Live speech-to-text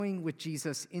going with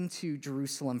Jesus into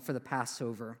Jerusalem for the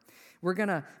Passover. We're going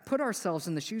to put ourselves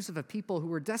in the shoes of a people who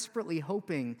were desperately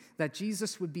hoping that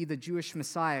Jesus would be the Jewish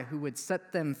Messiah who would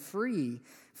set them free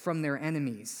from their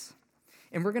enemies.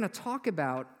 And we're going to talk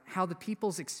about how the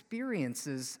people's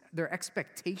experiences, their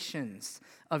expectations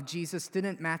of Jesus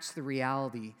didn't match the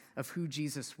reality of who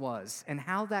Jesus was, and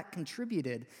how that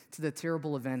contributed to the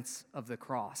terrible events of the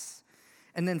cross.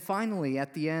 And then finally,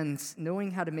 at the end, knowing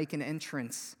how to make an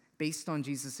entrance based on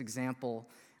Jesus' example,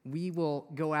 we will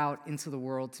go out into the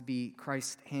world to be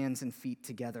Christ's hands and feet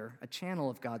together, a channel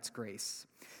of God's grace.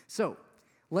 So,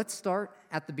 let's start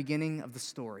at the beginning of the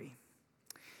story.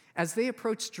 As they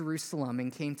approached Jerusalem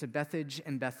and came to Bethphage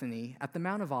and Bethany at the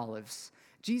Mount of Olives,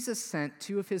 Jesus sent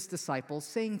two of his disciples,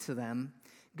 saying to them,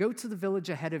 "Go to the village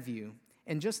ahead of you,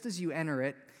 and just as you enter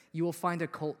it, you will find a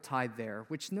colt tied there,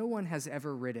 which no one has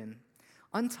ever ridden.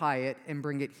 Untie it and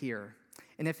bring it here.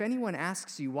 And if anyone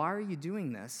asks you, 'Why are you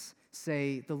doing this?'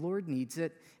 say, 'The Lord needs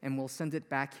it, and we'll send it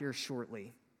back here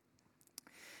shortly.'"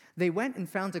 They went and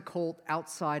found a colt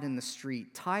outside in the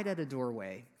street, tied at a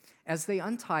doorway. As they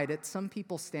untied it, some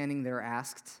people standing there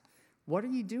asked, "What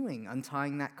are you doing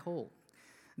untying that colt?"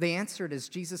 They answered as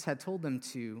Jesus had told them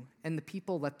to, and the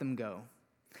people let them go.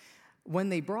 When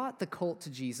they brought the colt to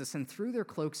Jesus and threw their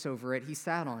cloaks over it, he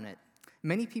sat on it.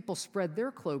 Many people spread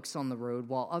their cloaks on the road,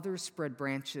 while others spread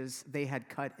branches they had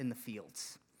cut in the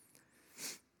fields.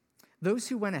 Those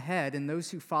who went ahead and those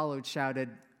who followed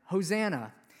shouted,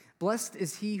 "Hosanna! Blessed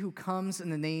is he who comes in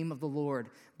the name of the Lord.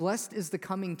 Blessed is the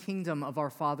coming kingdom of our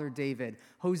father David.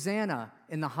 Hosanna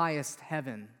in the highest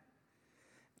heaven."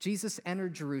 Jesus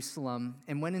entered Jerusalem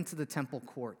and went into the temple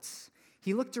courts.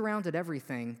 He looked around at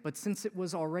everything, but since it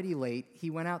was already late, he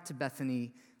went out to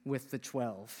Bethany with the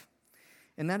 12.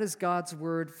 And that is God's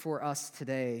word for us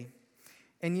today.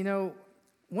 And you know,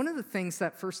 one of the things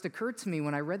that first occurred to me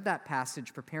when I read that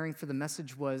passage preparing for the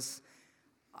message was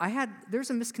there's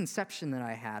a misconception that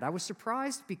I had. I was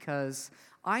surprised because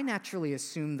I naturally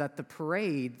assumed that the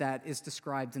parade that is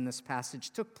described in this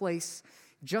passage took place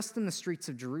just in the streets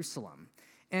of Jerusalem.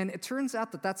 And it turns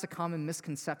out that that's a common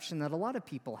misconception that a lot of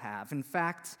people have. In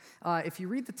fact, if you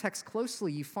read the text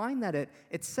closely, you find that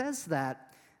it says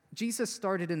that Jesus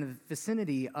started in the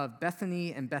vicinity of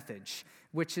Bethany and Bethphage,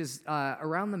 which is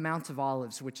around the Mount of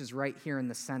Olives, which is right here in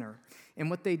the center. And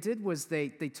what they did was they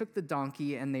took the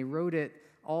donkey and they rode it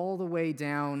all the way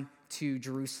down to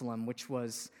Jerusalem, which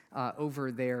was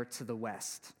over there to the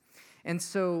west. And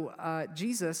so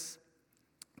Jesus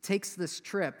takes this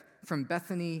trip from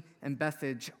Bethany and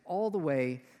Bethphage all the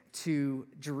way to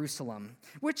Jerusalem,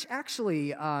 which actually,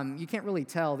 you can't really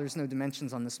tell, there's no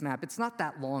dimensions on this map. It's not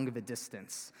that long of a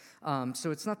distance.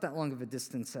 So it's not that long of a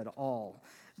distance at all.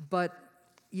 But,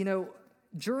 you know,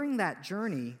 during that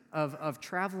journey of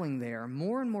traveling there,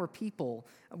 more and more people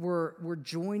were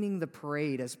joining the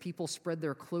parade as people spread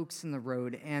their cloaks in the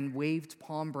road and waved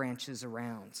palm branches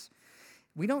around.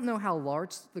 We don't know how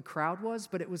large the crowd was,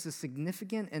 but it was a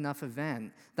significant enough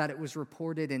event that it was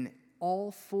reported in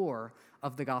all four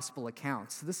of the gospel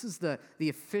accounts. This is the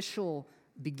official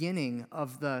beginning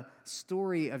of the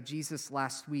story of Jesus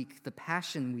last week, the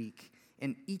Passion Week,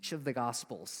 in each of the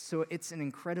gospels. So it's an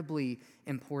incredibly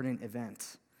important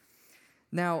event.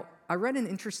 Now, I read an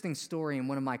interesting story in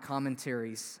one of my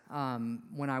commentaries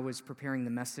when I was preparing the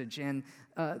message, and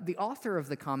the author of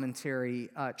the commentary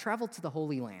traveled to the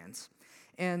Holy Land,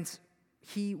 and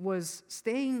he was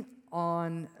staying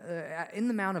in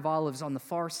the Mount of Olives on the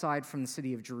far side from the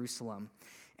city of Jerusalem.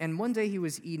 And one day he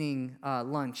was eating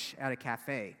lunch at a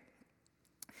cafe.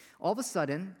 All of a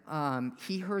sudden,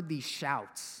 he heard these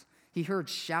shouts. He heard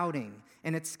shouting,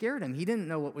 and it scared him. He didn't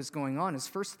know what was going on. His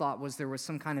first thought was there was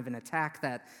some kind of an attack,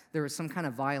 that there was some kind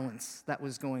of violence that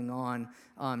was going on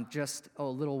just a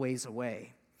little ways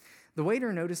away. The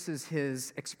waiter notices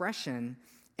his expression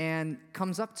and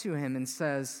comes up to him and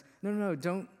says, No,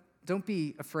 don't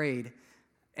be afraid,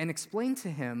 and explained to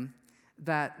him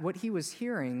that what he was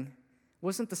hearing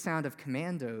wasn't the sound of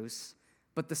commandos,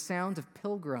 but the sound of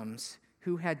pilgrims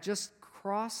who had just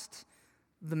crossed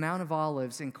the Mount of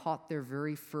Olives and caught their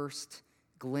very first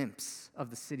glimpse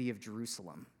of the city of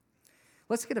Jerusalem.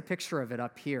 Let's get a picture of it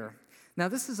up here. Now,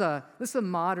 this is a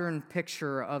modern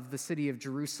picture of the city of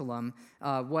Jerusalem,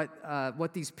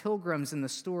 what these pilgrims in the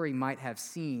story might have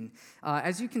seen.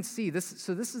 As you can see, this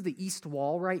is the east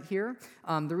wall right here.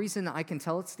 The reason I can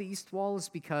tell it's the east wall is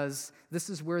because this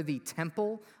is where the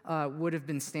temple would have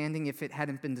been standing if it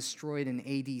hadn't been destroyed in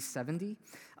AD 70.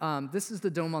 This is the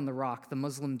Dome on the Rock, the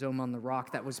Muslim Dome on the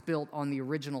Rock that was built on the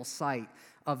original site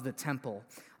of the temple.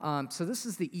 So this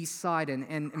is the east side,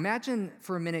 and imagine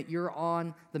for a minute you're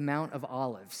on the Mount of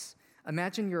Olives.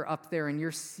 Imagine you're up there and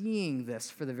you're seeing this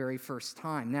for the very first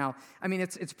time. Now, I mean,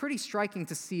 it's pretty striking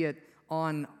to see it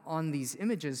on these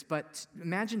images, but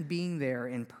imagine being there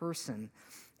in person.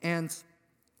 And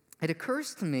it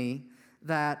occurs to me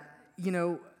that,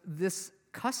 this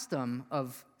custom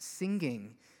of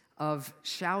singing, of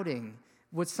shouting,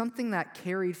 was something that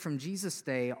carried from Jesus'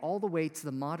 day all the way to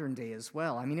the modern day as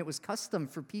well. I mean, it was custom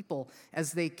for people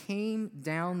as they came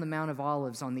down the Mount of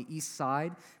Olives on the east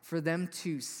side for them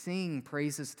to sing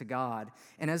praises to God.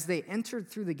 And as they entered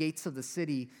through the gates of the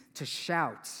city to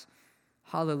shout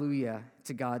hallelujah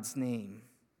to God's name.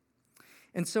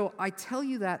 And so I tell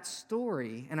you that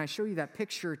story and I show you that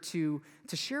picture to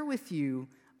share with you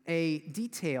a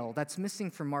detail that's missing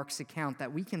from Mark's account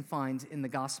that we can find in the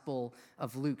Gospel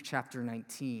of Luke, chapter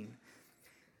 19.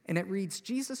 And it reads,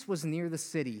 Jesus was near the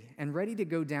city and ready to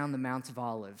go down the Mount of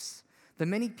Olives. The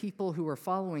many people who were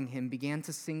following him began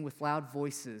to sing with loud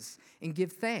voices and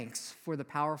give thanks for the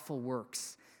powerful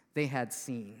works they had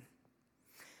seen.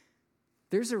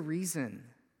 There's a reason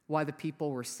why the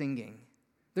people were singing.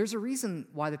 There's a reason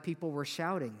why the people were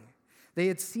shouting. They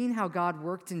had seen how God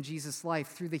worked in Jesus' life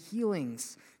through the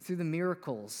healings, through the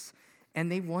miracles,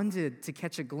 and they wanted to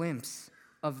catch a glimpse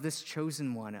of this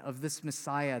chosen one, of this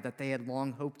Messiah that they had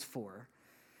long hoped for.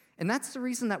 And that's the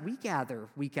reason that we gather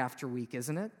week after week,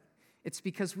 isn't it? It's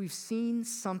because we've seen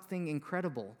something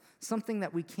incredible, something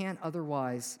that we can't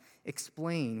otherwise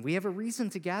explain. We have a reason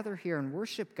to gather here and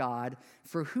worship God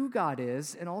for who God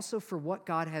is and also for what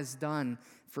God has done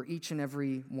for each and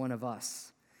every one of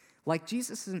us. Like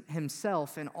Jesus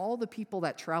himself and all the people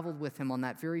that traveled with him on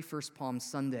that very first Palm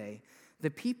Sunday,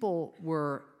 the people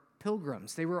were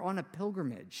pilgrims. They were on a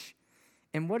pilgrimage.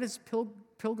 And what is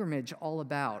pilgrimage all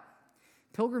about?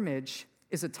 Pilgrimage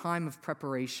is a time of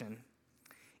preparation.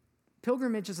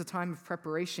 Pilgrimage is a time of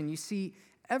preparation. You see,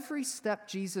 every step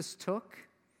Jesus took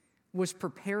was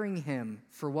preparing him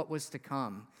for what was to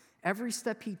come. Every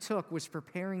step he took was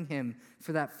preparing him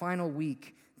for that final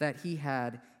week that he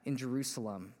had in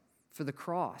Jerusalem, for the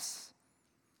cross,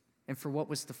 and for what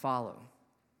was to follow.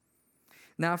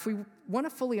 Now, if we want to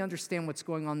fully understand what's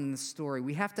going on in this story,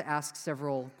 we have to ask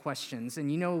several questions.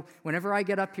 And whenever I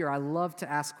get up here, I love to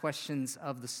ask questions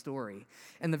of the story.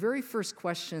 And the very first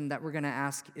question that we're going to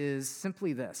ask is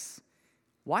simply this: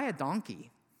 why a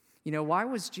donkey? Why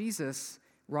was Jesus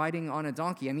riding on a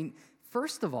donkey? I mean,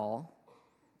 first of all,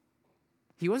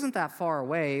 he wasn't that far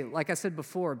away. Like I said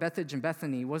before, Bethphage and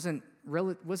Bethany wasn't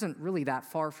really that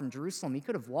far from Jerusalem. He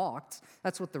could have walked.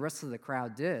 That's what the rest of the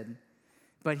crowd did.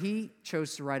 But he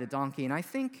chose to ride a donkey. And I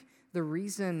think the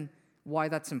reason why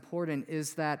that's important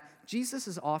is that Jesus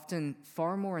is often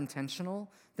far more intentional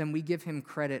than we give him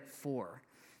credit for.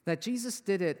 That Jesus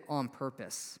did it on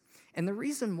purpose. And the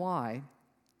reason why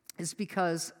is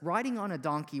because riding on a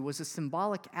donkey was a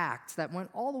symbolic act that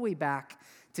went all the way back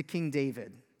to King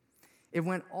David. It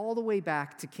went all the way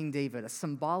back to King David, a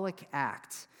symbolic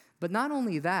act. But not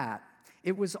only that,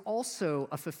 it was also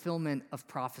a fulfillment of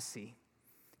prophecy.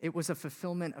 It was a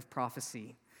fulfillment of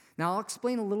prophecy. Now, I'll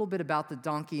explain a little bit about the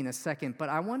donkey in a second, but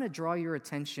I want to draw your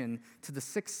attention to the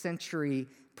 6th century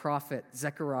prophet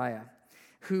Zechariah,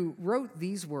 who wrote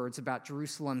these words about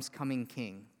Jerusalem's coming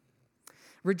king.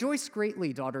 Rejoice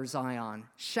greatly, daughter Zion.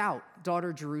 Shout,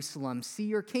 daughter Jerusalem. See,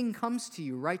 your king comes to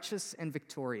you, righteous and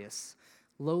victorious,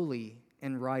 lowly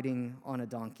and riding on a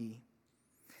donkey.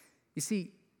 You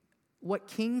see, what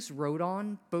kings rode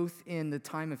on, both in the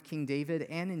time of King David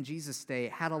and in Jesus' day,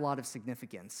 had a lot of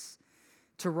significance.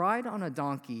 To ride on a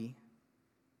donkey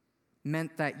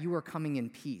meant that you were coming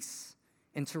in peace,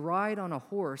 and to ride on a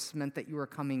horse meant that you were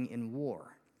coming in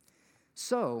war.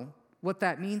 So, what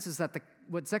that means is that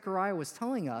what Zechariah was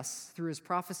telling us through his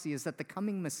prophecy is that the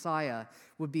coming Messiah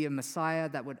would be a Messiah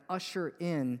that would usher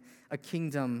in a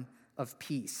kingdom of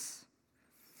peace.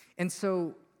 And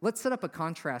so let's set up a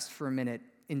contrast for a minute.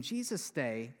 In Jesus'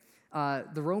 day,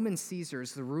 the Roman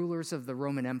Caesars, the rulers of the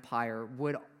Roman Empire,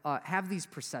 would have these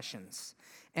processions.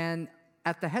 And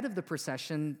at the head of the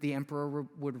procession, the emperor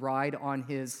would ride on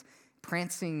his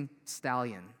prancing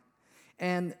stallion.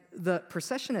 And the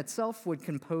procession itself would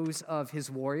compose of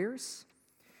his warriors,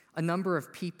 a number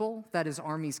of people that his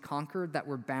armies conquered that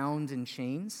were bound in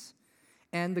chains,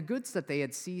 and the goods that they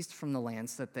had seized from the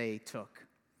lands that they took.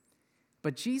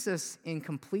 But Jesus, in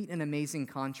complete and amazing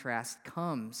contrast,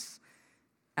 comes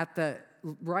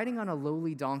riding on a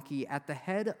lowly donkey at the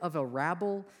head of a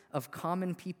rabble of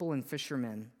common people and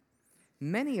fishermen,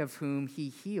 many of whom he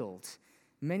healed,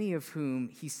 many of whom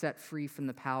he set free from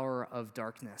the power of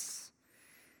darkness.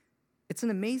 It's an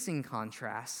amazing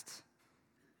contrast,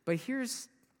 but here's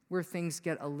where things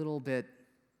get a little bit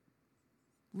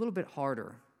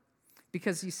harder.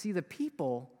 Because you see, the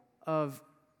people of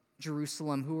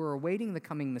Jerusalem who were awaiting the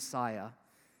coming Messiah,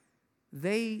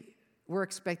 they were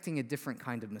expecting a different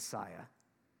kind of Messiah.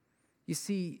 You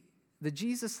see, the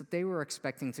Jesus that they were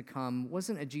expecting to come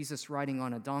wasn't a Jesus riding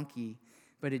on a donkey,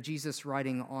 but a Jesus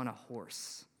riding on a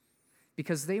horse.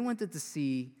 Because they wanted to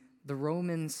see the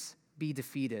Romans be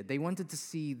defeated. They wanted to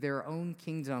see their own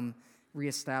kingdom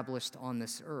reestablished on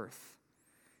this earth.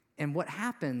 And what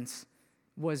happened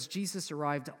was Jesus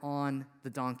arrived on the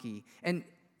donkey. And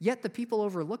yet the people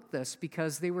overlooked this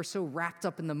because they were so wrapped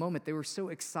up in the moment. They were so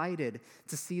excited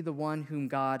to see the one whom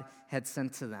God had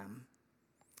sent to them.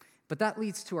 But that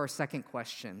leads to our second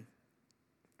question.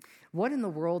 What in the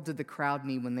world did the crowd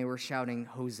mean when they were shouting,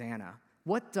 Hosanna?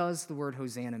 What does the word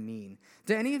Hosanna mean?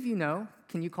 Do any of you know?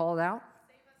 Can you call it out?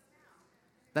 Save us now.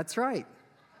 That's right.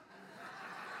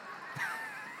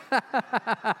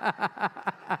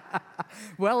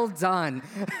 Well done.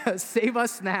 Save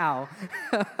us now.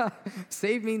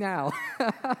 Save me now.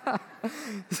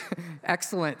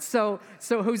 Excellent. So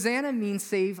Hosanna means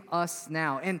save us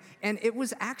now. And it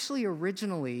was actually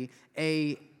originally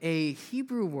a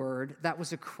Hebrew word that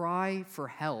was a cry for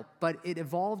help, but it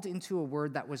evolved into a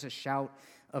word that was a shout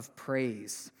of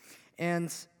praise.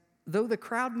 And though the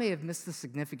crowd may have missed the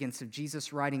significance of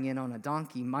Jesus riding in on a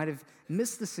donkey, might have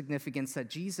missed the significance that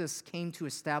Jesus came to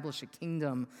establish a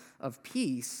kingdom of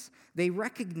peace, they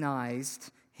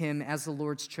recognized him as the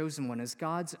Lord's chosen one, as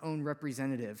God's own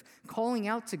representative, calling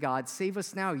out to God, save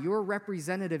us now, your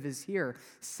representative is here,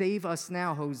 save us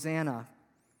now, Hosanna.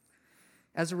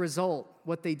 As a result,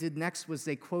 what they did next was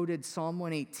they quoted Psalm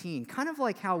 118, kind of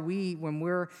like how we, when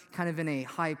we're kind of in a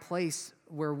high place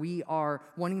where we are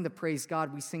wanting to praise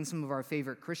God, we sing some of our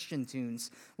favorite Christian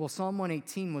tunes. Well, Psalm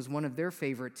 118 was one of their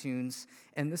favorite tunes,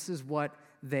 and this is what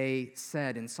they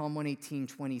said in Psalm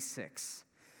 118:26.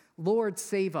 Lord,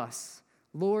 save us.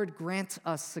 Lord, grant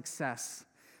us success.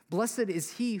 Blessed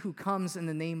is he who comes in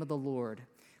the name of the Lord.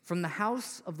 From the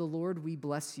house of the Lord we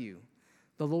bless you.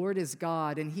 The Lord is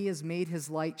God, and he has made his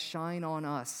light shine on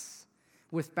us.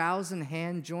 With boughs in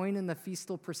hand, join in the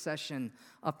festal procession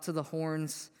up to the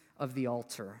horns of the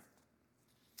altar.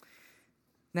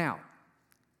 Now,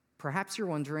 perhaps you're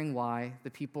wondering why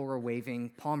the people were waving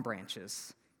palm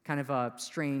branches, kind of a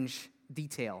strange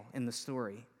detail in the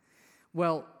story.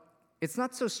 Well, it's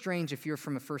not so strange if you're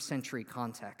from a first century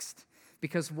context,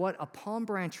 because what a palm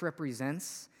branch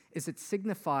represents is it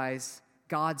signifies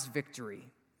God's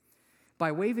victory.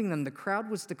 By waving them, the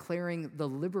crowd was declaring the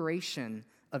liberation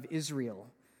of Israel.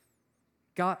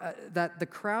 That the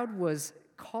crowd was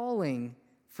calling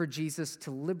for Jesus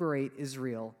to liberate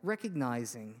Israel,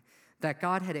 recognizing that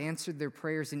God had answered their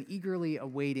prayers and eagerly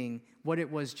awaiting what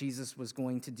it was Jesus was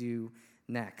going to do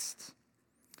next.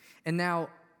 And now,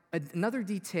 another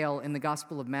detail in the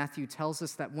Gospel of Matthew tells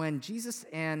us that when Jesus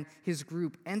and his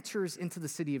group enters into the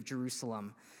city of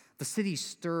Jerusalem, the city's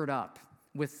stirred up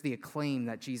with the acclaim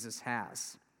that Jesus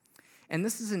has. And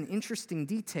this is an interesting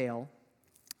detail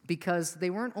because they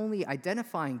weren't only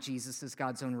identifying Jesus as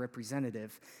God's own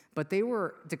representative, but they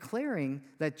were declaring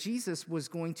that Jesus was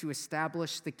going to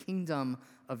establish the kingdom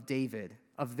of David,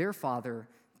 of their father,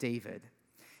 David.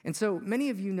 And so many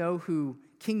of you know who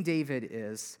King David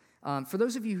is. For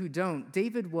those of you who don't,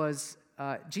 David was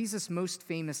Jesus' most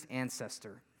famous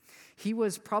ancestor. He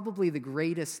was probably the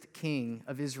greatest king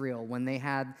of Israel when they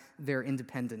had their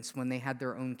independence, when they had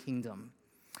their own kingdom.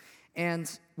 And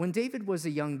when David was a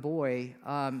young boy,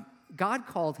 God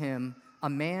called him a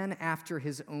man after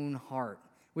his own heart,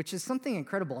 which is something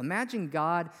incredible. Imagine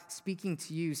God speaking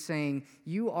to you saying,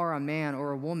 you are a man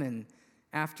or a woman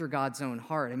after God's own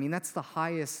heart. I mean, that's the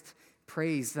highest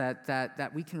praise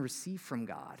that we can receive from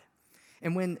God.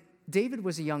 And when David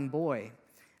was a young boy,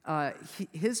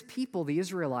 his people, the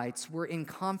Israelites, were in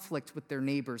conflict with their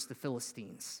neighbors, the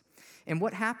Philistines. And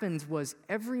what happened was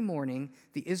every morning,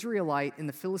 the Israelite and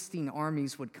the Philistine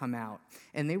armies would come out,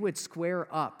 and they would square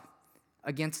up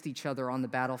against each other on the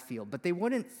battlefield. But they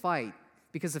wouldn't fight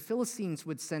because the Philistines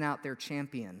would send out their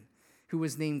champion, who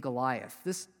was named Goliath.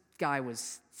 This guy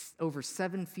was over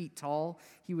 7 feet tall.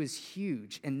 He was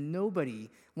huge, and nobody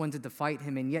wanted to fight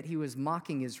him, and yet he was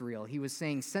mocking Israel. He was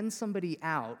saying, send somebody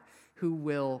out who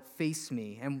will face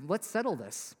me, and let's settle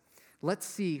this. Let's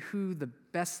see who the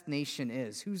best nation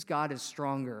is, whose God is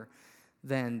stronger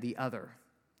than the other.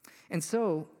 And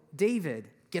so David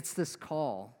gets this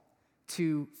call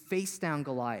to face down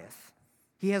Goliath.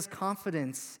 He has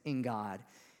confidence in God.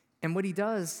 And what he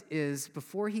does is,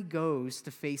 before he goes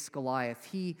to face Goliath,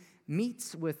 he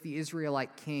meets with the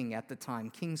Israelite king at the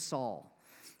time, King Saul.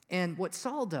 And what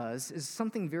Saul does is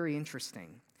something very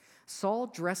interesting. Saul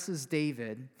dresses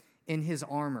David in his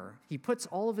armor. He puts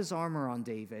all of his armor on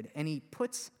David, and he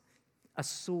puts a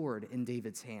sword in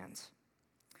David's hand.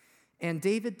 And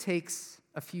David takes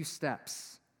a few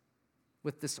steps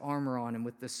with this armor on and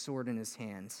with this sword in his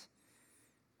hand.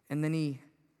 And then he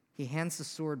hands the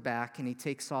sword back, and he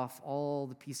takes off all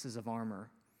the pieces of armor.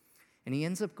 And he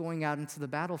ends up going out into the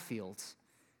battlefield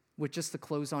with just the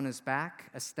clothes on his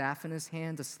back, a staff in his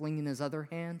hand, a sling in his other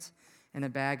hand, and a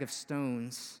bag of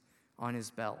stones on his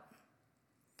belt.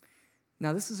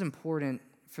 Now, this is important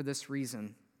for this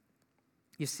reason.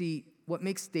 You see, what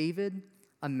makes David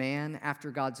a man after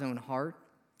God's own heart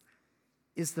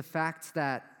is the fact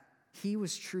that he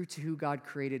was true to who God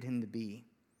created him to be.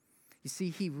 You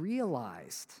see, he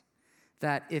realized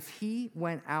that if he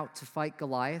went out to fight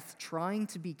Goliath trying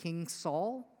to be King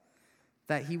Saul,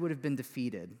 that he would have been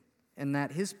defeated and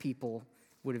that his people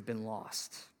would have been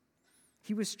lost.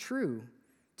 He was true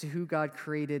to who God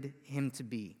created him to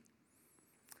be.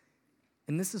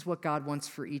 And this is what God wants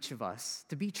for each of us,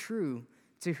 to be true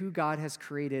to who God has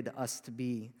created us to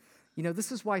be. You know,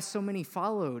 this is why so many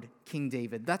followed King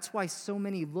David. That's why so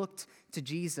many looked to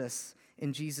Jesus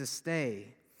in Jesus'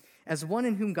 day. As one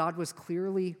in whom God was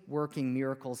clearly working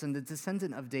miracles and the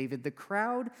descendant of David, the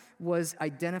crowd was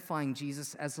identifying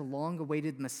Jesus as the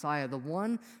long-awaited Messiah, the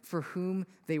one for whom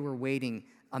they were waiting,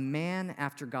 a man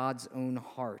after God's own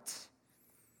heart.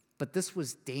 But this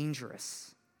was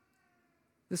dangerous.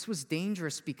 This was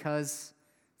dangerous because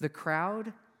the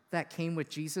crowd that came with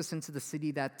Jesus into the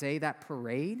city that day, that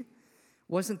parade,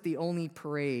 wasn't the only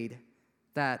parade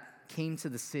that came to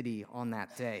the city on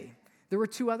that day. There were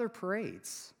two other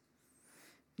parades.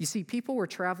 You see, people were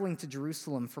traveling to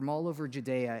Jerusalem from all over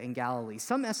Judea and Galilee.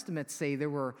 Some estimates say there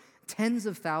were tens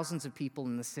of thousands of people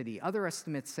in the city. Other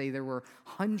estimates say there were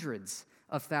hundreds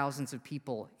of thousands of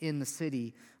people in the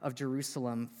city of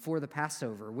Jerusalem for the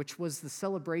Passover, which was the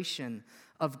celebration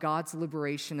of God's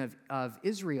liberation of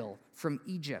Israel from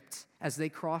Egypt as they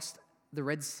crossed the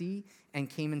Red Sea and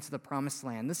came into the Promised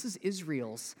Land. This is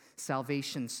Israel's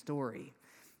salvation story.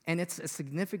 And it's a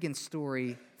significant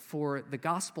story for the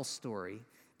gospel story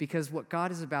because what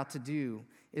God is about to do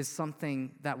is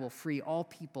something that will free all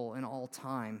people in all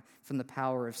time from the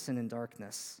power of sin and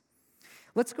darkness.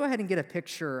 Let's go ahead and get a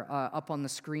picture up on the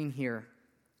screen here.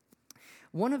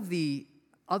 One of the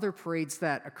other parades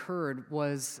that occurred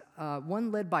was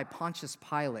one led by Pontius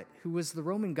Pilate, who was the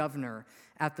Roman governor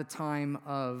at the time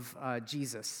of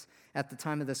Jesus, at the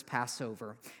time of this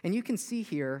Passover. And you can see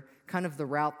here kind of the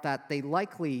route that they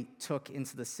likely took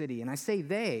into the city. And I say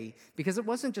they because it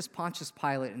wasn't just Pontius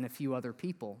Pilate and a few other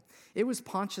people. It was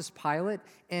Pontius Pilate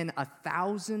and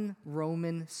 1,000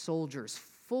 Roman soldiers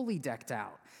fully decked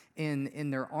out in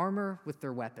their armor with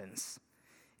their weapons.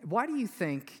 Why do you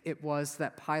think it was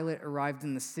that Pilate arrived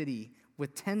in the city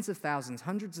with tens of thousands,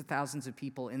 hundreds of thousands of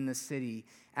people in the city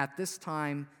at this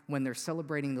time when they're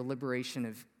celebrating the liberation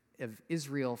of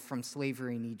Israel from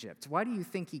slavery in Egypt? Why do you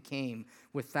think he came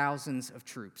with thousands of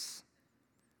troops?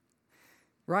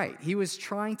 Right, he was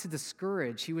trying to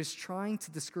discourage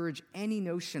any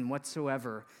notion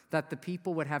whatsoever that the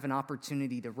people would have an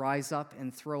opportunity to rise up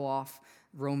and throw off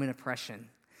Roman oppression.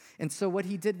 And so what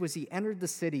he did was he entered the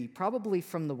city, probably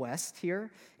from the west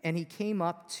here, and he came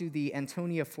up to the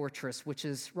Antonia Fortress, which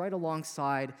is right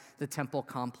alongside the temple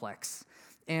complex.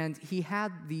 And he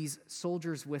had these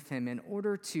soldiers with him in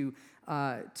order to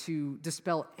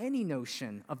dispel any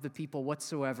notion of the people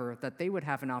whatsoever that they would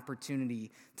have an opportunity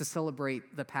to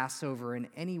celebrate the Passover in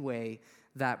any way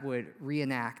that would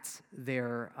reenact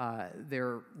their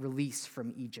release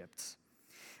from Egypt.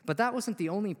 But that wasn't the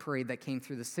only parade that came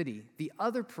through the city. The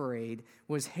other parade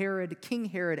was King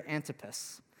Herod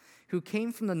Antipas, who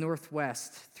came from the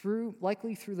northwest,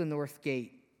 likely through the north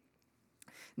gate.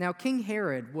 Now, King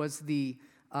Herod was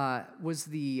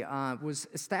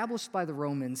established by the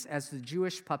Romans as the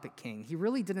Jewish puppet king. He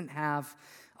really didn't have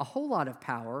a whole lot of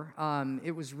power.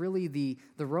 It was really the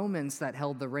Romans that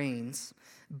held the reins.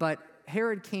 But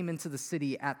Herod came into the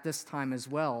city at this time as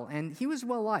well, and he was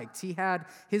well liked. He had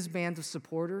his band of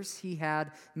supporters. He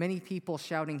had many people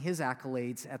shouting his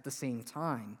accolades at the same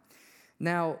time.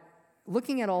 Now,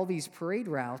 looking at all these parade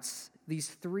routes, these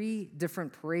three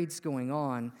different parades going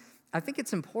on, I think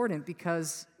it's important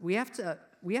because we have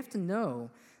to know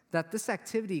that this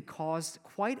activity caused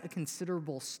quite a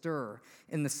considerable stir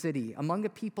in the city among a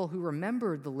people who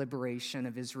remembered the liberation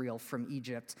of Israel from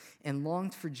Egypt and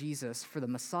longed for Jesus, for the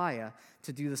Messiah,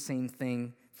 to do the same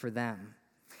thing for them.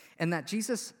 And that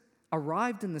Jesus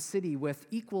arrived in the city with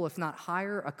equal, if not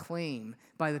higher, acclaim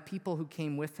by the people who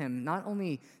came with him not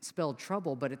only spelled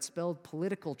trouble, but it spelled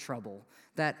political trouble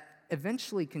that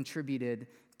eventually contributed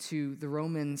to the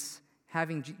Romans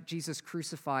having Jesus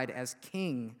crucified as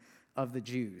King of the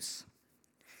Jews.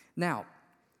 Now,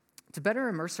 to better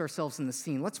immerse ourselves in the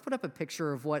scene, let's put up a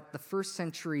picture of what the first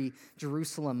century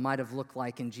Jerusalem might have looked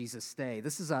like in Jesus' day.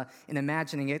 This is an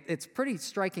imagining. It's a pretty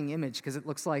striking image because it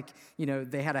looks like,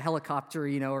 they had a helicopter,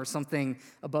 or something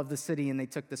above the city and they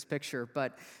took this picture.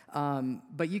 But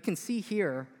you can see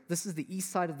here, this is the east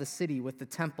side of the city with the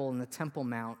temple and the Temple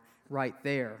Mount right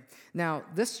there. Now,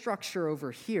 this structure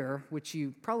over here, which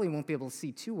you probably won't be able to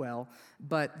see too well,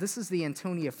 but this is the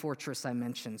Antonia Fortress I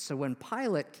mentioned. So when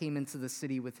Pilate came into the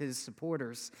city with his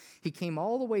supporters, he came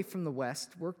all the way from the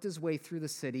west, worked his way through the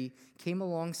city, came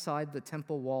alongside the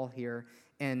temple wall here,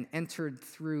 and entered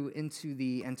through into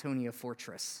the Antonia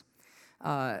Fortress.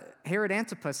 Herod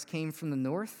Antipas came from the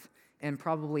north and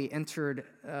probably entered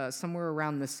somewhere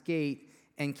around this gate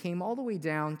and came all the way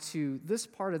down to this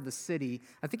part of the city.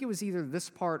 I think it was either this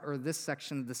part or this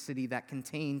section of the city that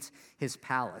contained his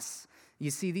palace.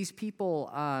 You see, these people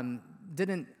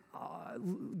didn't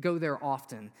go there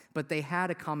often, but they had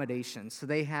accommodations. So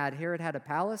Herod had a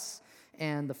palace,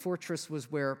 and the fortress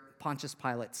was where Pontius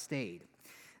Pilate stayed.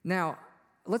 Now,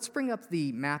 let's bring up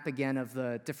the map again of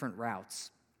the different routes.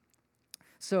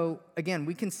 So again,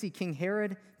 we can see King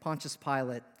Herod, Pontius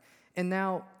Pilate, and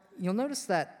now you'll notice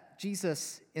that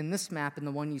Jesus, in this map and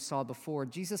the one you saw before,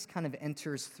 Jesus kind of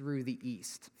enters through the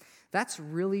east. That's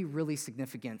really, really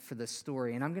significant for this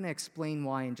story, and I'm going to explain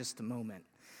why in just a moment.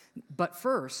 But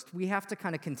first, we have to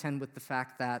kind of contend with the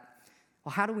fact that,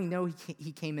 well, how do we know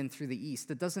he came in through the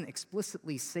east? It doesn't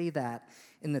explicitly say that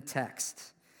in the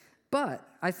text. But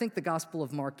I think the Gospel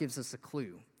of Mark gives us a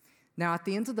clue. Now, at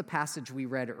the end of the passage we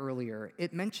read earlier,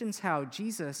 it mentions how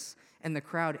Jesus and the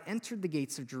crowd entered the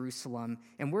gates of Jerusalem,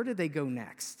 and where did they go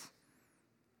next?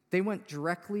 They went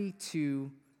directly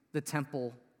to the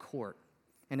temple court.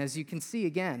 And as you can see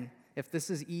again, if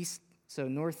this is east, so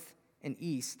north and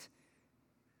east,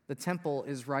 the temple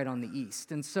is right on the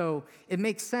east. And so it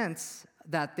makes sense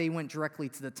that they went directly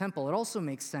to the temple. It also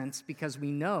makes sense because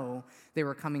we know they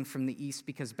were coming from the east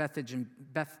because Bethphage and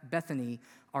Bethany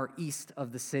are east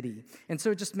of the city. And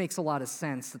so it just makes a lot of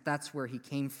sense that that's where he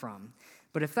came from.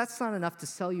 But if that's not enough to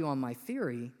sell you on my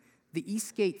theory, the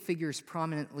East Gate figures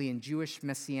prominently in Jewish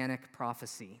messianic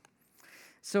prophecy.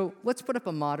 So let's put up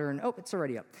it's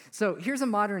already up. So here's a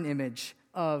modern image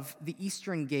of the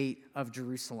Eastern Gate of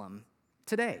Jerusalem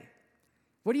today.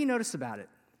 What do you notice about it?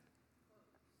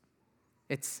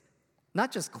 It's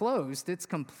not just closed, it's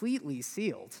completely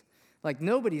sealed. Like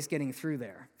nobody's getting through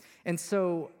there. And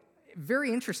so,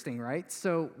 very interesting, right?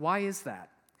 So why is that?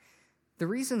 The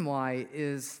reason why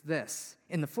is this.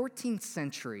 In the 14th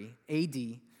century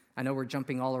AD, I know we're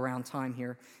jumping all around time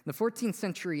here. In the 14th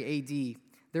century AD,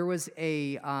 there was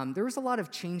a lot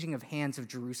of changing of hands of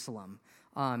Jerusalem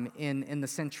in the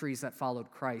centuries that followed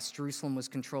Christ. Jerusalem was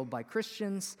controlled by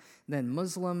Christians, then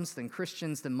Muslims, then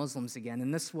Christians, then Muslims again.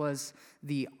 And this was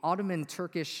the Ottoman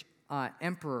Turkish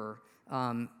emperor,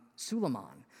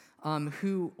 Suleiman,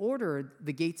 who ordered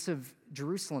the gates of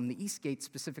Jerusalem, the East Gate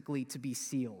specifically, to be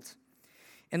sealed.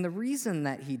 And the reason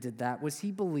that he did that was he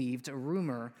believed a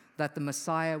rumor that the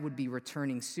Messiah would be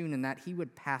returning soon and that he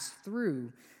would pass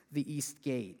through the East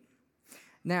Gate.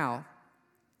 Now,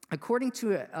 according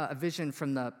to a vision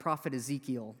from the prophet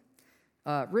Ezekiel,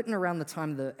 written around the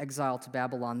time of the exile to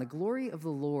Babylon, the glory of the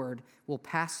Lord will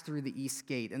pass through the East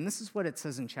Gate. And this is what it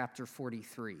says in chapter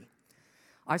 43.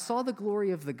 I saw the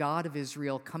glory of the God of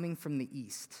Israel coming from the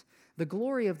east. The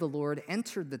glory of the Lord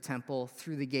entered the temple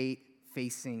through the gate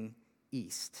facing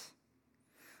east.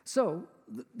 So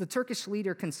the Turkish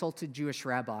leader consulted Jewish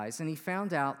rabbis, and he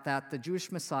found out that the Jewish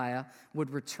Messiah would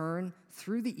return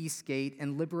through the East Gate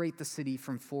and liberate the city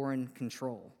from foreign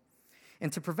control. And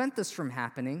to prevent this from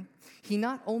happening, he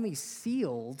not only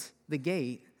sealed the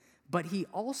gate, but he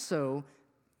also,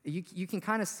 you can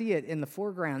kind of see it in the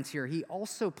foreground here, he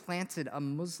also planted a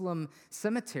Muslim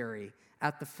cemetery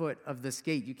at the foot of this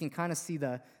gate. You can kind of see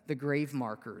the grave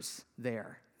markers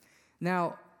there.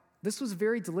 Now, this was a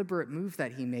very deliberate move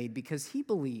that he made because he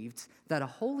believed that a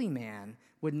holy man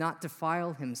would not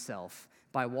defile himself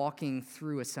by walking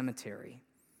through a cemetery.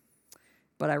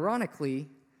 But ironically,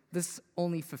 this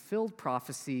only fulfilled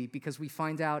prophecy because we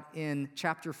find out in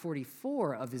chapter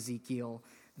 44 of Ezekiel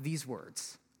these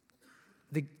words.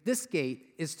 This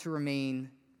gate is to remain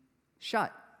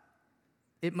shut.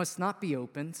 It must not be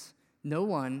opened. No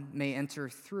one may enter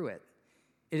through it.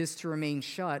 It is to remain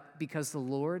shut because the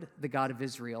Lord, the God of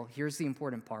Israel, here's the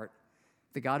important part,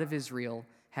 the God of Israel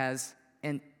has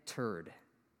entered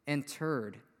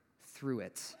through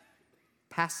it.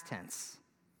 Past tense.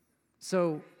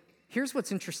 So here's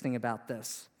what's interesting about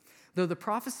this. Though the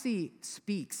prophecy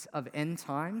speaks of end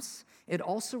times, it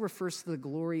also refers to the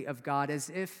glory of God as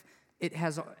if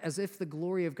the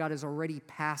glory of God has already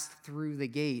passed through the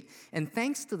gate. And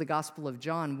thanks to the Gospel of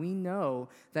John, we know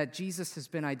that Jesus has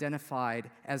been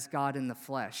identified as God in the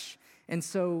flesh. And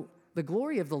so the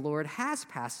glory of the Lord has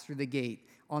passed through the gate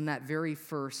on that very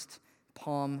first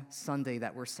Palm Sunday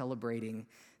that we're celebrating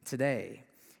today.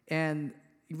 And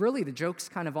really, the joke's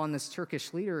kind of on this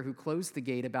Turkish leader who closed the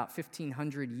gate about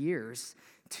 1,500 years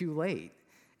too late.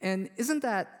 And isn't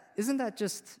that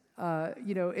just,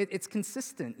 it's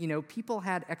consistent. People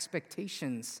had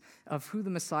expectations of who the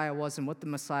Messiah was and what the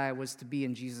Messiah was to be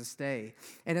in Jesus' day.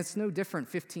 And it's no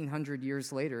different 1,500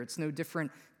 years later. It's no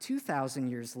different 2,000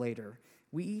 years later.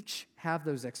 We each have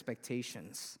those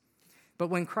expectations. But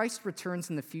when Christ returns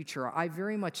in the future, I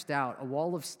very much doubt a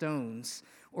wall of stones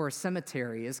or a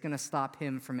cemetery is going to stop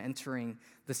him from entering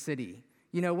the city.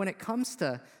 When it comes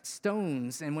to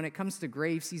stones and when it comes to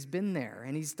graves, he's been there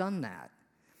and he's done that.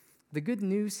 The good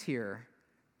news here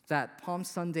that Palm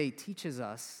Sunday teaches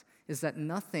us is that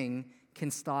nothing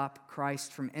can stop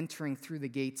Christ from entering through the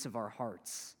gates of our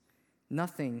hearts.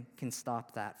 Nothing can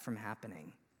stop that from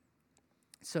happening.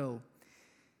 So,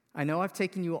 I know I've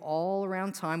taken you all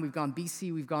around time. We've gone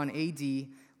BC, we've gone AD.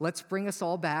 Let's bring us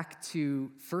all back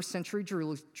to first century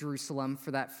Jerusalem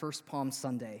for that first Palm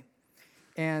Sunday.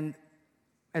 And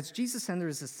as Jesus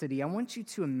enters the city, I want you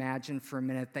to imagine for a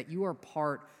minute that you are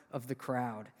part of the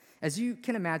crowd. As you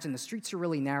can imagine, the streets are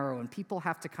really narrow and people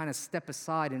have to kind of step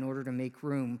aside in order to make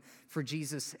room for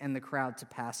Jesus and the crowd to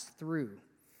pass through.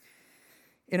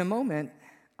 In a moment,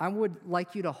 I would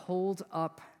like you to hold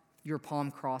up your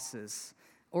palm crosses.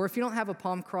 Or if you don't have a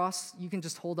palm cross, you can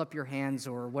just hold up your hands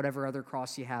or whatever other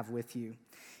cross you have with you.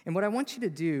 And what I want you to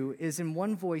do is in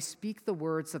one voice speak the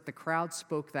words that the crowd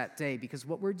spoke that day, because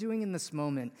what we're doing in this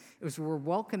moment is we're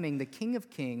welcoming the King of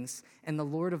Kings and the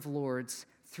Lord of Lords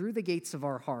through the gates of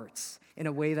our hearts in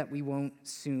a way that we won't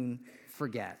soon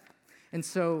forget. And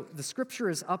so the scripture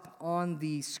is up on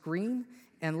the screen,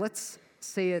 and let's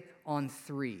say it on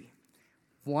 3.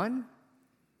 1,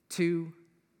 2,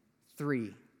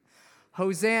 3.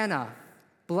 Hosanna,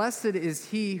 blessed is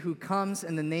he who comes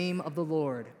in the name of the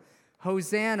Lord.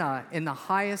 Hosanna in the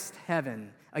highest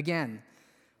heaven. Again,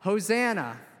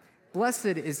 Hosanna, blessed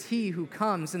is he who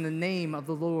comes in the name of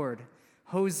the Lord.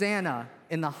 Hosanna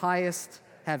in the highest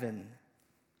heaven.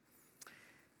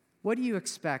 What do you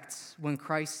expect when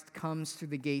Christ comes through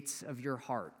the gates of your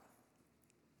heart?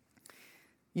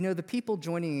 The people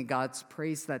joining in God's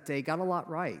praise that day got a lot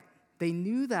right. They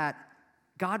knew that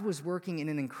God was working in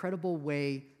an incredible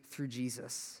way through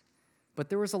Jesus. But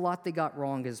there was a lot they got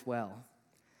wrong as well.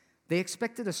 They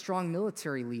expected a strong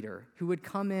military leader who would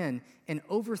come in and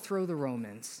overthrow the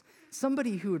Romans,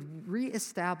 somebody who would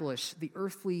reestablish the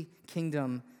earthly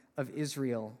kingdom of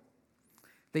Israel.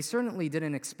 They certainly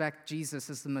didn't expect Jesus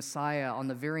as the Messiah on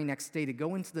the very next day to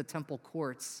go into the temple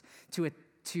courts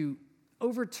to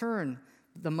overturn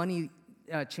the money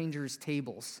changers'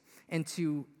 tables and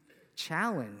to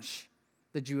challenge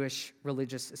the Jewish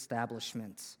religious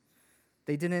establishment.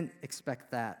 They didn't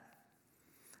expect that.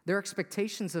 Their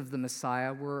expectations of the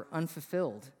Messiah were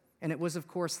unfulfilled, and it was, of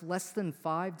course, less than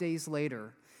 5 days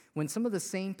later when some of the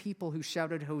same people who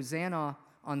shouted Hosanna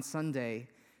on Sunday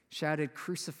shouted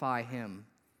crucify him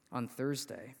on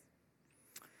Thursday.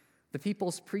 The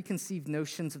people's preconceived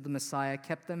notions of the Messiah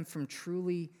kept them from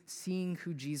truly seeing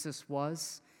who Jesus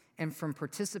was and from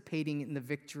participating in the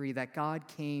victory that God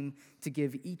came to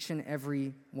give each and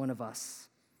every one of us.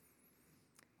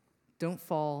 Don't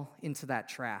fall into that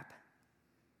trap.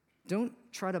 Don't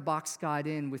try to box God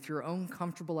in with your own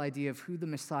comfortable idea of who the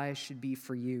Messiah should be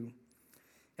for you.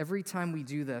 Every time we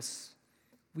do this,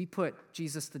 we put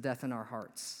Jesus to death in our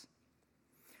hearts.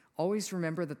 Always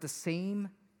remember that the same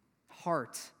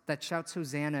heart that shouts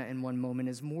Hosanna in one moment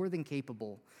is more than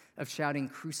capable of shouting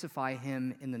crucify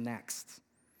him in the next.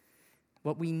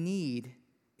 What we need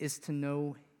is to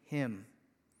know him.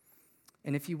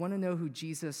 And if you want to know who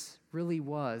Jesus really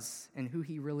was and who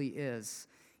he really is,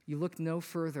 you look no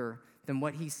further than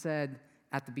what he said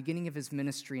at the beginning of his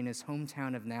ministry in his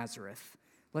hometown of Nazareth.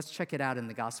 Let's check it out in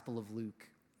the Gospel of Luke.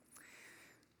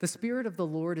 The Spirit of the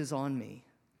Lord is on me,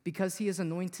 because he has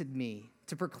anointed me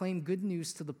to proclaim good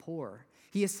news to the poor.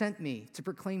 He has sent me to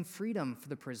proclaim freedom for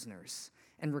the prisoners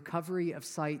and recovery of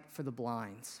sight for the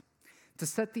blind, to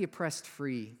set the oppressed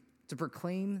free, to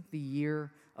proclaim the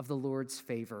year of the Lord's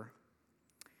favor.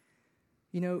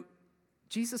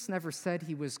 Jesus never said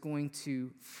he was going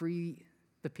to free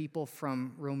the people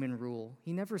from Roman rule.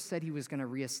 He never said he was going to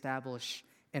reestablish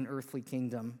an earthly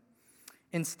kingdom.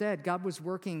 Instead, God was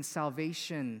working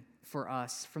salvation for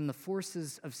us from the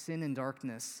forces of sin and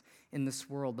darkness in this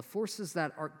world, the forces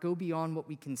that go beyond what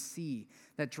we can see,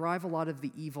 that drive a lot of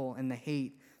the evil and the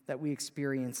hate that we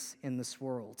experience in this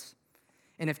world.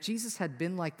 And if Jesus had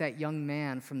been like that young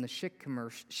man from the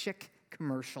Schick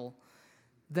commercial,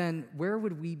 then where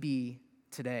would we be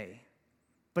today?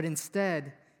 But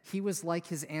instead, he was like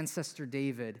his ancestor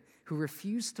David, who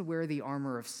refused to wear the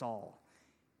armor of Saul.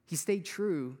 He stayed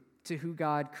true to who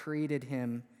God created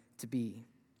him to be.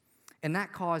 And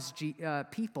that caused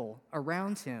people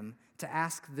around him to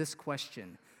ask this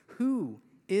question: who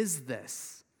is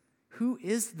this? Who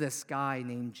is this guy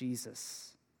named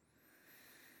Jesus?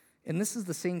 And this is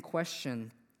the same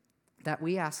question that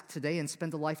we ask today and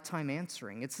spend a lifetime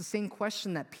answering. It's the same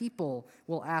question that people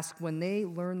will ask when they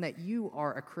learn that you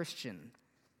are a Christian.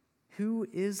 Who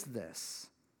is this?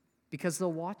 Because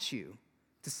they'll watch you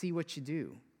to see what you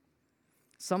do.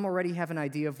 Some already have an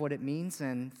idea of what it means,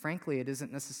 and frankly, it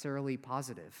isn't necessarily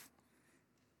positive.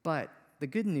 But the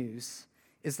good news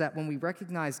is that when we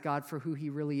recognize God for who he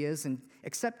really is and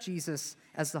accept Jesus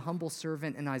as the humble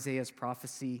servant in Isaiah's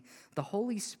prophecy, the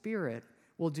Holy Spirit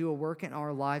will do a work in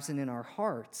our lives and in our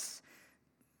hearts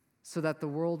so that the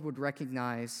world would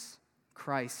recognize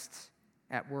Christ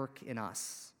at work in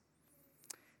us.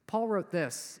 Paul wrote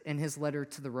this in his letter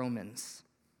to the Romans: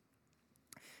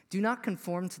 "Do not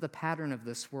conform to the pattern of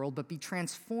this world, but be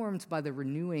transformed by the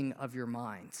renewing of your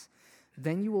minds.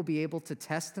 Then you will be able to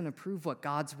test and approve what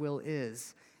God's will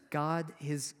is,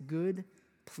 his good,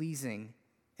 pleasing,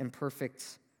 and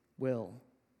perfect will."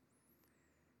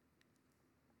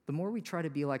 The more we try to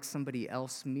be like somebody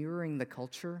else, mirroring the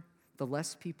culture, the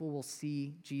less people will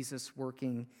see Jesus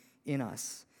working in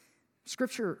us.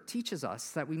 Scripture teaches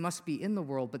us that we must be in the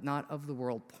world, but not of the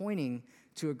world, pointing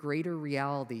to a greater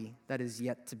reality that is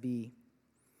yet to be.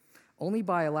 Only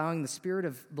by allowing the Spirit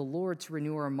of the Lord to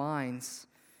renew our minds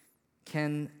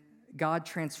can God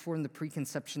transform the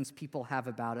preconceptions people have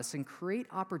about us and create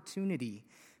opportunity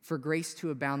for grace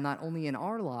to abound not only in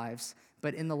our lives,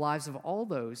 but in the lives of all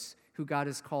those who God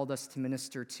has called us to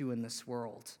minister to in this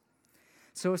world.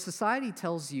 So if society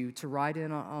tells you to ride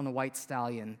in on a white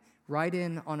stallion, ride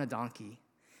in on a donkey.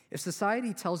 If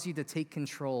society tells you to take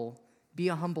control, be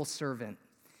a humble servant.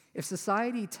 If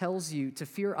society tells you to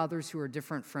fear others who are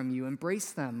different from you,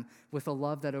 embrace them with a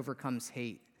love that overcomes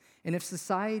hate. And if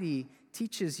society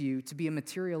teaches you to be a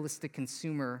materialistic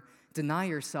consumer, deny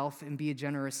yourself and be a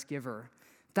generous giver.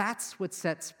 That's what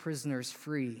sets prisoners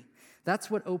free.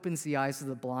 That's what opens the eyes of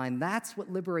the blind. That's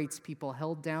what liberates people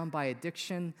held down by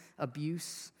addiction,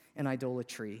 abuse, and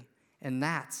idolatry. And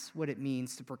that's what it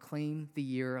means to proclaim the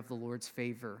year of the Lord's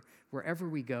favor wherever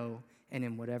we go and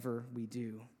in whatever we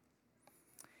do.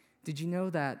 Did you know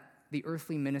that the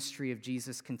earthly ministry of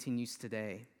Jesus continues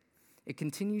today? It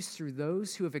continues through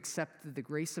those who have accepted the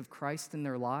grace of Christ in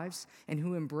their lives and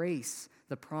who embrace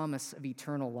the promise of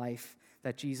eternal life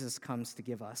that Jesus comes to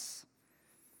give us.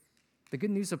 The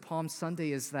good news of Palm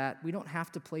Sunday is that we don't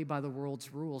have to play by the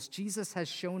world's rules. Jesus has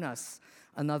shown us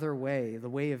another way, the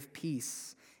way of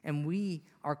peace, and we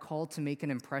are called to make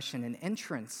an impression, an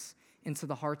entrance into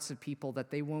the hearts of people that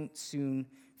they won't soon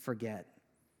forget.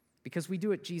 Because we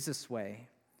do it Jesus' way.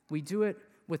 We do it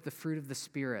with the fruit of the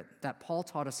Spirit that Paul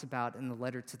taught us about in the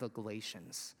letter to the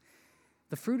Galatians.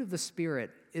 The fruit of the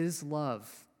Spirit is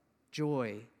love,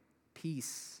 joy,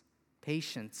 peace,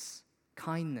 patience,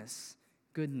 kindness,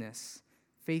 goodness,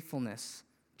 faithfulness,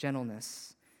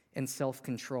 gentleness, and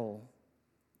self-control.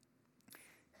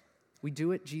 We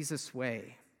do it Jesus'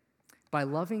 way, by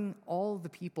loving all the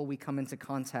people we come into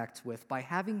contact with, by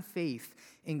having faith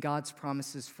in God's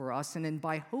promises for us, and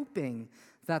by hoping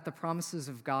that the promises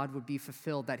of God would be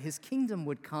fulfilled, that his kingdom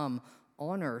would come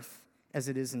on earth as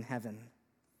it is in heaven.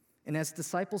 And as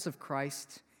disciples of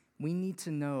Christ, we need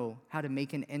to know how to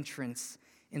make an entrance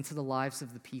into the lives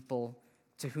of the people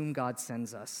to whom God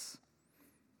sends us.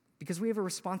 Because we have a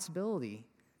responsibility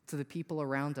to the people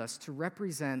around us to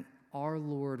represent our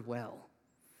Lord well.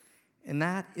 And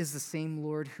that is the same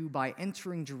Lord who, by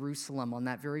entering Jerusalem on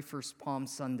that very first Palm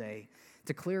Sunday,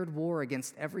 declared war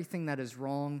against everything that is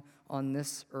wrong on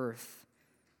this earth.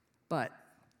 But,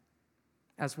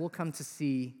 as we'll come to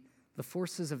see, the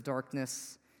forces of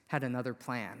darkness had another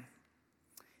plan.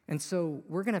 And so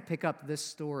we're going to pick up this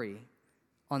story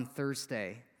on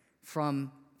Thursday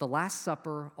from the Last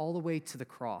Supper all the way to the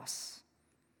cross.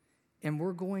 And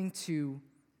we're going to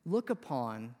look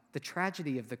upon the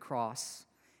tragedy of the cross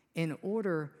in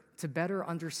order to better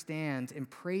understand and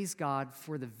praise God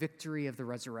for the victory of the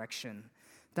resurrection.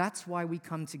 That's why we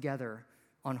come together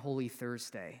on Holy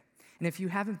Thursday. And if you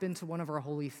haven't been to one of our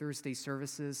Holy Thursday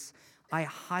services, I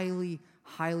highly,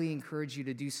 highly encourage you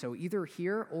to do so, either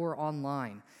here or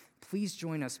online. Please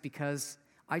join us, because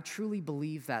I truly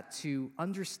believe that to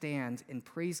understand and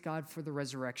praise God for the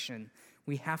resurrection,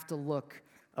 we have to look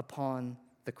upon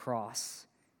the cross,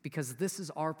 because this is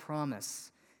our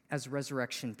promise as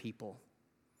resurrection people.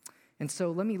 And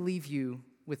so let me leave you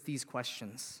with these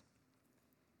questions.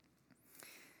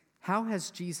 How has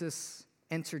Jesus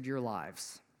entered your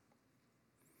lives?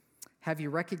 Have you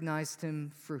recognized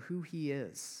him for who he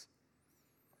is?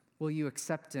 Will you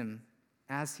accept him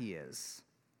as he is?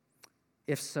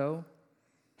 If so,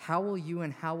 how will you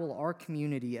and how will our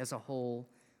community as a whole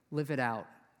live it out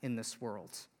in this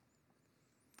world?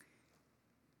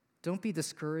 Don't be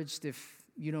discouraged if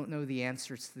you don't know the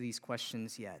answers to these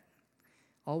questions yet.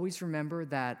 Always remember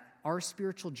that our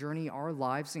spiritual journey, our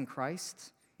lives in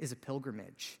Christ, is a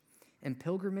pilgrimage. And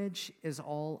pilgrimage is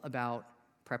all about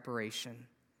preparation.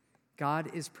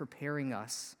 God is preparing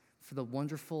us for the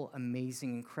wonderful,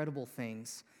 amazing, incredible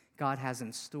things God has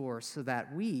in store so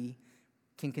that we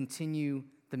can continue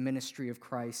the ministry of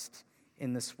Christ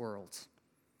in this world.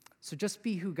 So just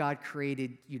be who God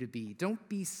created you to be. Don't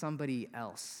be somebody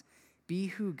else. Be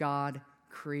who God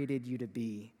created you to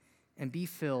be, and be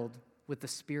filled with the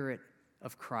Spirit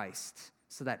of Christ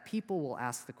so that people will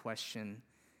ask the question,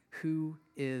 who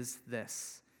is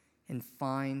this? And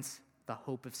find the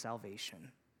hope of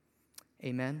salvation.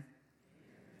 Amen?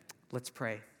 Let's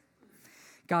pray.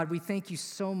 God, we thank you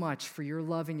so much for your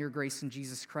love and your grace in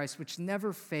Jesus Christ, which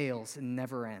never fails and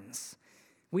never ends.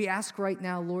 We ask right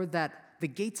now, Lord, that the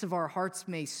gates of our hearts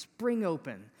may spring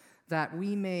open, that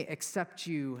we may accept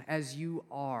you as you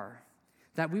are,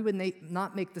 that we would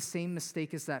not make the same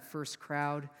mistake as that first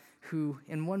crowd who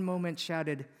in one moment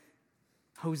shouted,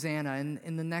 Hosanna, and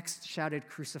in the next shouted,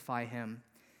 crucify him.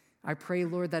 I pray,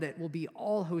 Lord, that it will be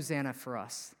all Hosanna for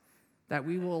us, that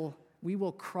we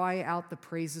will cry out the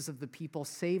praises of the people,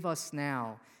 save us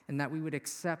now, and that we would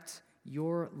accept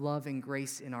your love and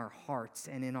grace in our hearts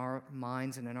and in our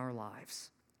minds and in our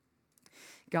lives.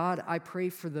 God, I pray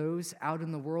for those out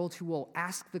in the world who will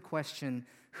ask the question,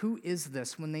 who is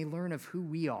this, when they learn of who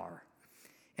we are?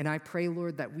 And I pray,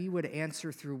 Lord, that we would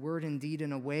answer through word and deed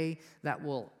in a way that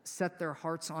will set their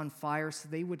hearts on fire so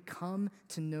they would come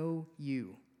to know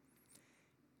you.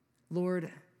 Lord,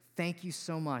 thank you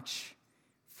so much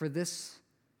for this,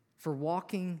 for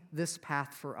walking this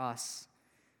path for us,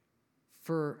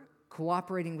 for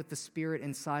cooperating with the Spirit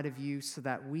inside of you so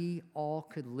that we all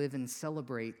could live and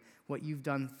celebrate what you've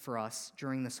done for us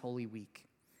during this Holy Week.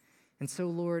 And so,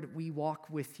 Lord, we walk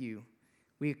with you.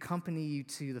 We accompany you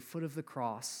to the foot of the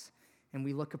cross, and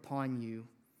we look upon you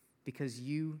because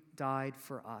you died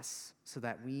for us so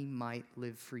that we might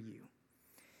live for you.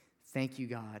 Thank you,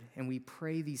 God, and we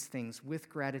pray these things with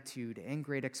gratitude and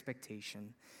great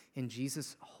expectation in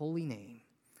Jesus' holy name.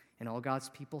 And all God's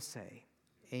people say,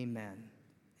 amen,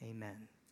 amen.